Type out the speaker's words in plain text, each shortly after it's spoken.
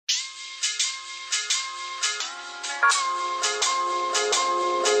What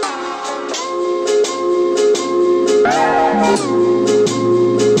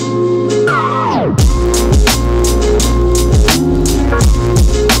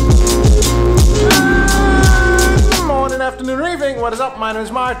is up? My name is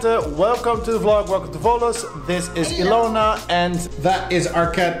Maarten. Welcome to the vlog. Welcome to Volos. This is Ilona and that is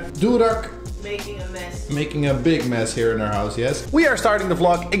our cat Durak. Making a mess. Making a big mess here in our house, yes. We are starting the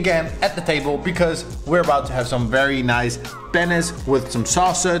vlog again at the table because we're about to have some very nice bennes with some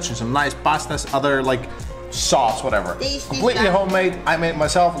sausage and some nice pastas, other like sauce, whatever. Completely homemade. I made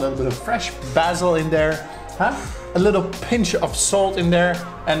myself. A little bit of fresh basil in there. Huh? A little pinch of salt in there.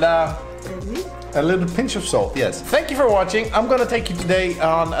 And a little pinch of salt, yes. Thank you for watching. I'm gonna take you today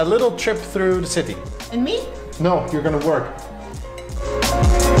on a little trip through the city. And me? No, you're gonna work.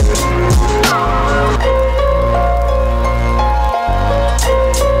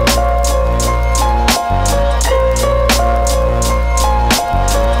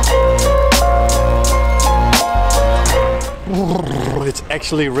 It's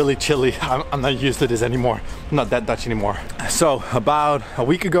actually really chilly. I'm not used to this anymore. I'm not that Dutch anymore. So about a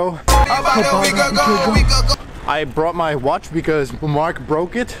week ago, I brought my watch because Mark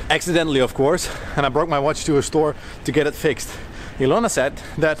broke it. Accidentally, of course. And I broke my watch to a store to get it fixed. Ilona said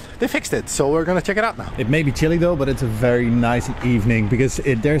that they fixed it, so we're gonna check it out now. It may be chilly though, but it's a very nice evening because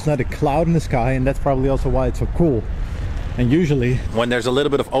there's not a cloud in the sky, and that's probably also why it's so cool. And usually, when there's a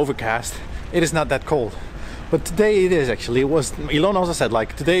little bit of overcast, it is not that cold. But today it is actually. It was, Ilona also said,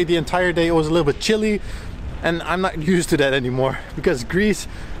 like today the entire day it was a little bit chilly, and I'm not used to that anymore because Greece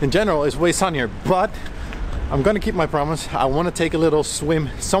in general is way sunnier. But I'm gonna keep my promise. I want to take a little swim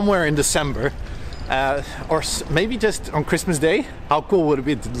somewhere in December, or maybe just on Christmas Day. How cool would it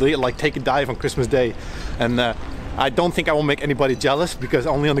be to like take a dive on Christmas Day? And I don't think I will make anybody jealous because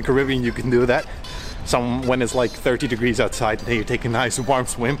only on the Caribbean you can do that. When it's like 30 degrees outside and you take a nice warm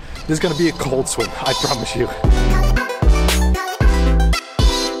swim. This is gonna be a cold swim, I promise you.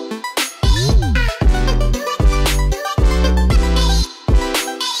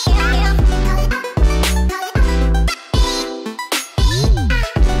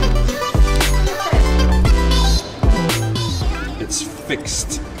 It's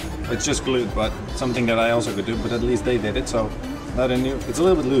fixed. It's just glued, but something that I also could do, but at least they did it, so not a new. It's a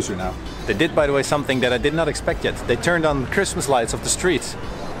little bit looser now. They did, by the way, something that I did not expect yet. They turned on the Christmas lights of the streets.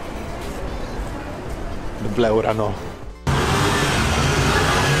 The blauwrano.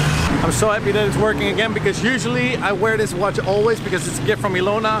 I'm so happy that it's working again because usually I wear this watch always because it's a gift from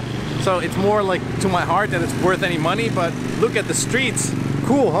Ilona. So it's more like to my heart that it's worth any money, but look at the streets.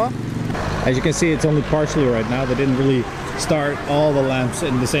 Cool, huh? as you can see, it's only partially right now. They didn't really start all the lamps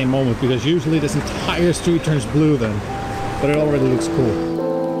in the same moment because usually this entire street turns blue then. But it already looks cool.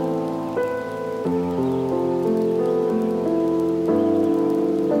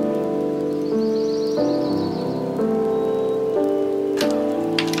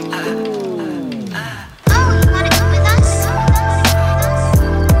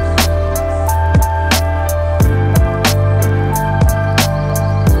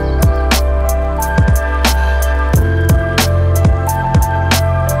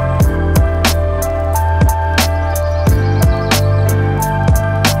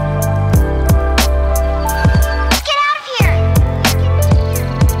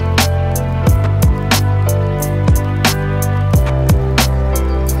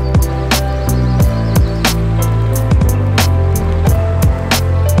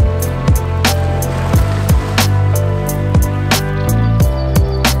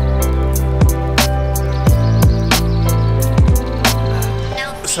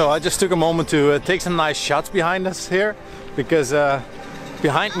 So I just took a moment to take some nice shots behind us here, because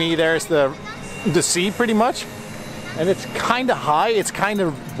behind me there's the sea pretty much, and it's kind of high, it's kind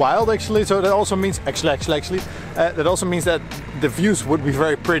of wild actually. So that also means that also means that the views would be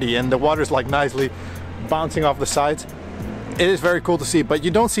very pretty and the water's like nicely bouncing off the sides. It is very cool to see, but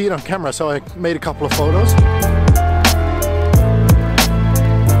you don't see it on camera, so I made a couple of photos.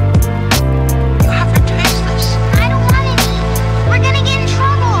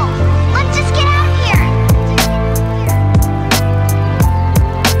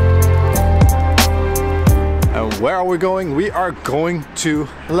 Where are we going? We are going to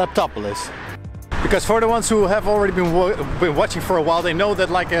Laptopolis. Because for the ones who have already been watching for a while, they know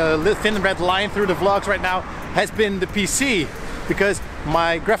that like a thin red line through the vlogs right now has been the PC, because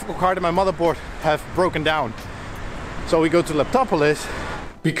my graphical card and my motherboard have broken down. So we go to Laptopolis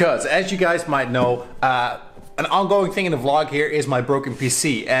because, as you guys might know, An ongoing thing in the vlog here is my broken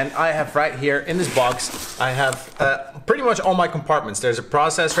PC, and I have right here in this box, I have pretty much all my compartments. There's a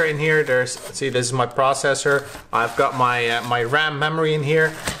processor in here, see, this is my processor, I've got my RAM memory in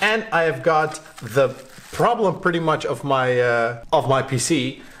here, and I have got the problem pretty much of my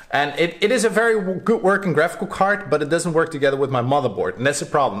PC. And it is a very good working graphical card, but it doesn't work together with my motherboard. And that's the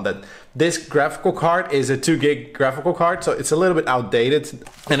problem, that this graphical card is a 2 gig graphical card, so it's a little bit outdated.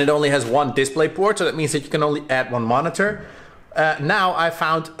 And it only has one display port, so that means that you can only add one monitor. Now I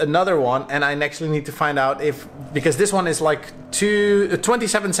found another one, and I actually need to find out if, because this one is like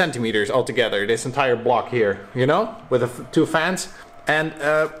 27 centimeters altogether, this entire block here, you know, with 2 fans. And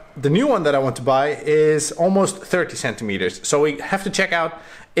the new one that I want to buy is almost 30 centimeters. So we have to check out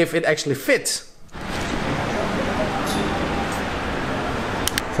if it actually fits.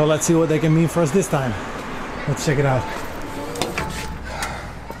 So let's see what they can mean for us this time. Let's check it out.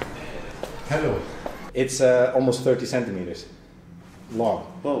 Hello. It's almost 30 centimeters long.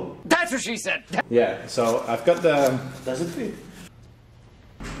 Oh. That's what she said! Yeah, so I've got the... Does it fit?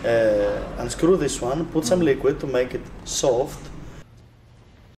 Unscrew this one, put some liquid to make it soft.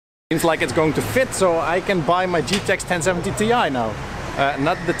 Seems like it's going to fit, so I can buy my GTX 1070 Ti now.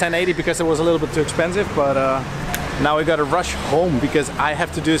 Not the 1080 because it was a little bit too expensive, but now we gotta rush home because I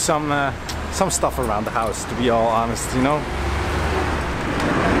have to do some stuff around the house, to be all honest, you know.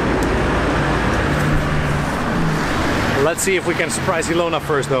 Let's see if we can surprise Ilona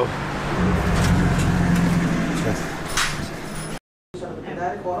first though.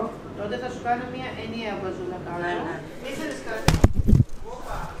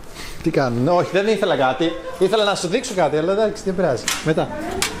 Τι κάνουν, όχι δεν ήθελα κάτι, ήθελα να σου δείξω κάτι, αλλά εντάξει δεν πειράζει, μετά.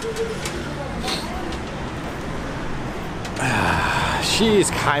 She is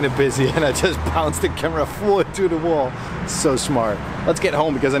kind of busy and I just bounced the camera full into the wall. So smart. Let's get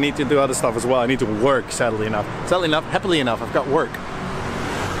home because I need to do other stuff as well. I need to work, sadly enough. Happily enough, I've got work.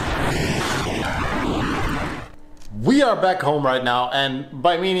 We are back home right now, and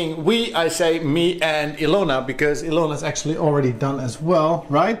by meaning we, I say me and Ilona, because Ilona's actually already done as well,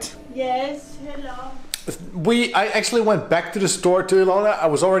 right? Yes, hello. I actually went back to the store to Ilona. I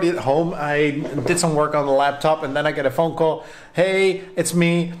was already at home. I did some work on the laptop, and then I get a phone call. Hey, it's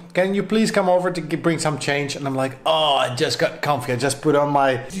me. Can you please come over to bring some change? And I'm like, oh, I just got comfy. I just put on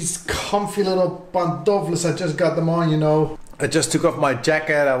these comfy little pantofles. I just got them on, you know. I just took off my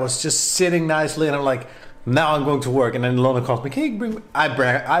jacket. I was just sitting nicely, and I'm like, now I'm going to work. And then Ilona calls me, can you bring me?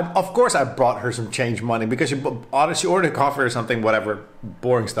 Of course I brought her some change money because she ordered coffee or something, whatever,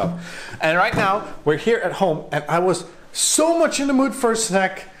 boring stuff. And right now we're here at home, and I was so much in the mood for a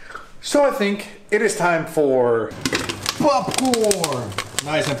snack, so I think it is time for popcorn.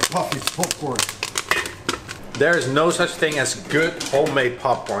 Nice and puffy popcorn. There is no such thing as good homemade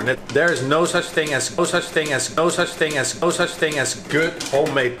popcorn. There is no such thing as good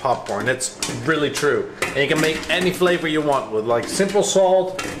homemade popcorn. It's really true. And you can make any flavor you want with like simple salt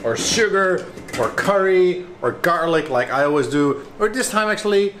or sugar or curry or garlic like I always do. Or this time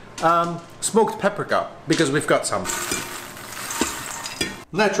actually smoked paprika because we've got some.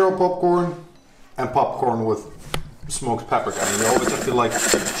 Natural popcorn and popcorn with smoked paprika. And you always have to like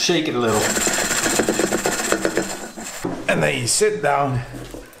shake it a little. And then you sit down.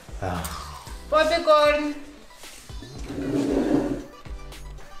 Popcorn.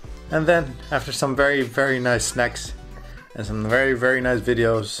 And then after some very, very nice snacks and some very, very nice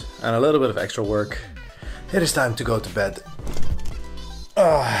videos and a little bit of extra work, it is time to go to bed.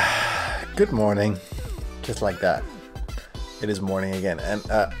 Good morning. Just like that. It is morning again. And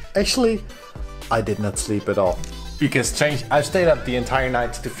actually, I did not sleep at all. Because I stayed up the entire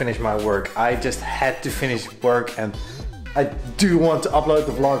night to finish my work. I just had to finish work, and I do want to upload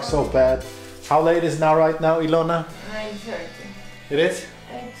the vlog so bad. How late is it now right now, Ilona? 9:30. It is?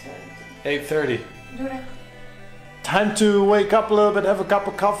 8:30. 8:30. Time to wake up a little bit, have a cup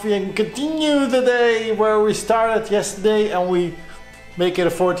of coffee and continue the day where we started yesterday, and we make it a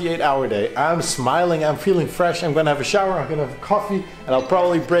 48-hour day. I'm smiling, I'm feeling fresh, I'm gonna have a shower, I'm gonna have coffee, and I'll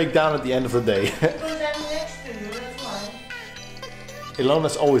probably break down at the end of the day. Because I'm next to you, that's why.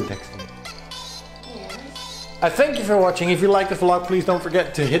 Ilona's always next to me. Yes. I thank you for watching. If you like the vlog, please don't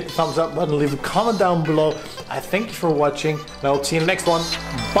forget to hit the thumbs up button, leave a comment down below. I thank you for watching, and I'll see you in the next one.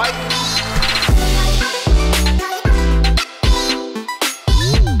 Bye!